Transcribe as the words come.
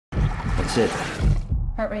That's it.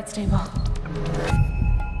 Heart rate stable.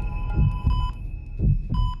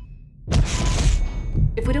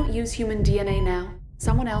 If we don't use human DNA now,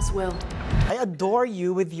 someone else will. I adore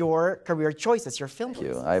you with your career choices, your film Thank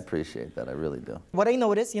you. choices. I appreciate that. I really do. What I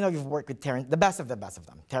noticed, you know, you've worked with the best of them.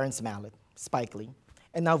 Terrence Malick, Spike Lee,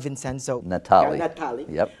 and now Vincenzo Natali. Natali.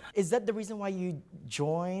 Yep. Is that the reason why you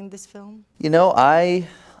joined this film? You know, I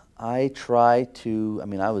try to, I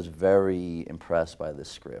mean, I was very impressed by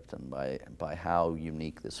this script and by how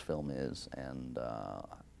unique this film is, and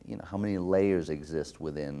you know, how many layers exist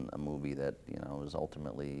within a movie that, you know, is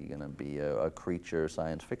ultimately going to be a creature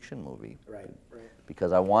science fiction movie. Right, right.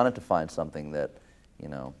 Because I wanted to find something that, you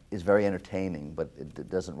know, is very entertaining, but it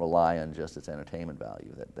doesn't rely on just its entertainment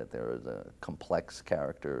value, that there is a complex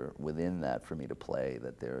character within that for me to play,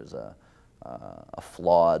 that there is a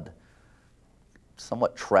flawed,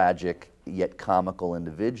 somewhat tragic yet comical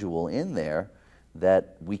individual in there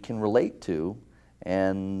that we can relate to,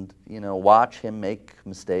 and, you know, watch him make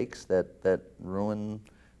mistakes that ruin,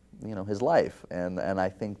 you know, his life. And I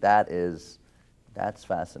think that's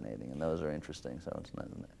fascinating, and those are interesting. So it's not.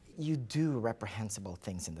 You do reprehensible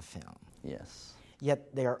things in the film. Yes.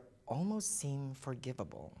 Yet they almost seem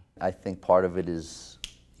forgivable. I think part of it is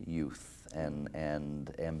youth and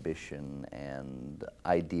ambition and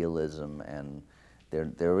idealism, and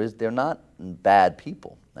they're not bad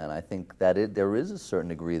people, and I think that there is a certain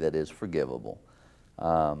degree that is forgivable.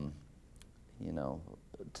 You know,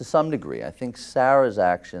 to some degree. I think Sarah's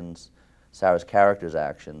character's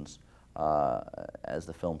actions, as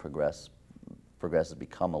the film progresses,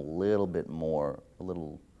 become a little bit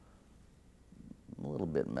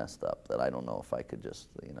messed up. That I don't know if I could just,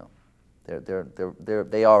 you know,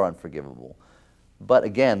 they are unforgivable. But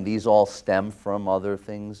again, these all stem from other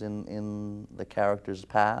things in the character's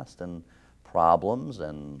past and problems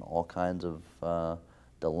and all kinds of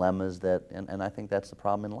dilemmas and I think that's the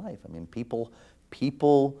problem in life. I mean, people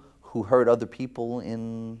who hurt other people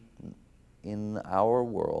in our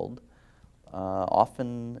world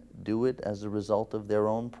often do it as a result of their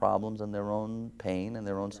own problems and their own pain and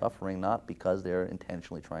their own suffering, not because they're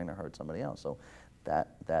intentionally trying to hurt somebody else. So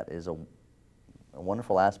that is a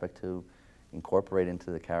wonderful aspect to incorporate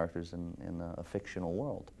into the characters in a fictional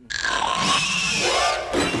world.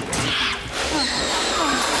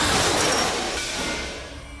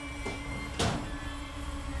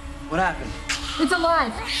 What happened? It's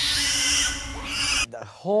alive. The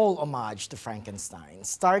whole homage to Frankenstein,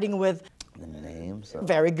 starting with The names.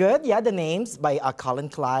 very good, yeah, the names by Colin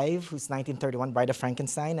Clive, who's 1931, Bride of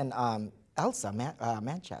Frankenstein, and Elsa,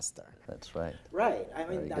 Manchester. That's right. Right, I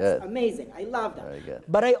mean, Very that's good. amazing. I love that. Very good.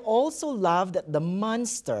 But I also love that the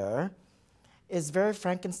monster is very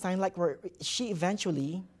Frankenstein-like, where she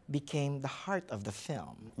eventually became the heart of the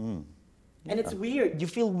film. Mm. And it's weird. You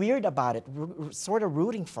feel weird about it, sort of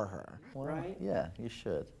rooting for her, Well, right? Yeah, you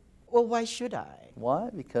should. Well, why should I? Why?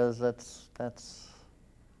 Because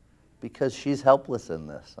because she's helpless in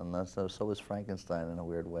this, and so is Frankenstein in a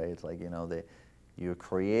weird way. It's like, you know, you're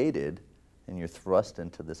created and you're thrust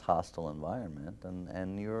into this hostile environment,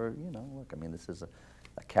 and you're, you know, look, I mean, this is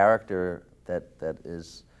a character that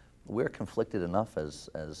is, we're conflicted enough as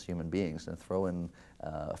human beings, and throw in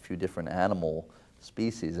a few different animal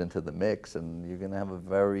species into the mix, and you're going to have a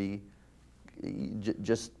very,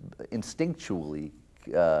 just instinctually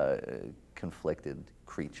conflicted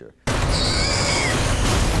creature.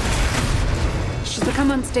 She's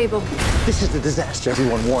become unstable. This is the disaster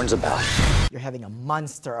everyone warns about. You're having a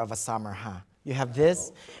monster of a summer, huh? You have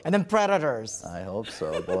this, and then predators. I hope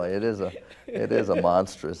so. Boy, it is a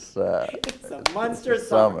monstrous It's a monster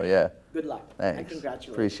summer. Yeah. Good luck. Thanks. And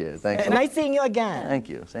congratulations. Appreciate it. Thanks. And nice seeing you again. Thank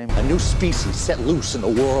you. Same. A new species set loose in the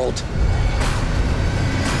world.